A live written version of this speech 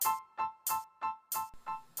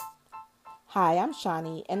Hi, I'm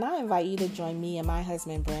Shawnee, and I invite you to join me and my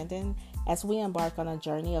husband Brandon as we embark on a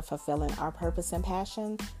journey of fulfilling our purpose and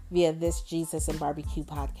passion via this Jesus and Barbecue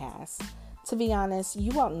podcast. To be honest,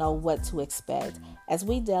 you won't know what to expect as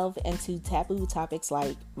we delve into taboo topics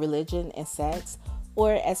like religion and sex,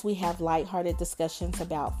 or as we have lighthearted discussions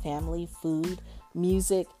about family, food,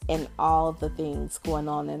 music, and all the things going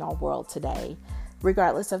on in our world today.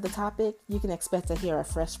 Regardless of the topic, you can expect to hear a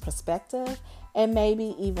fresh perspective and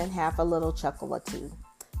maybe even have a little chuckle or two.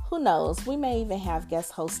 Who knows, we may even have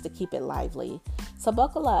guest hosts to keep it lively. So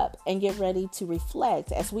buckle up and get ready to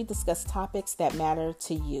reflect as we discuss topics that matter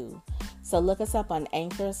to you. So look us up on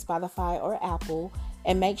Anchor, Spotify, or Apple,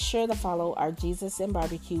 and make sure to follow our Jesus and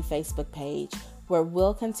Barbecue Facebook page, where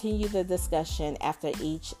we'll continue the discussion after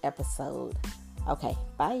each episode. Okay,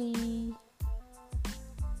 bye.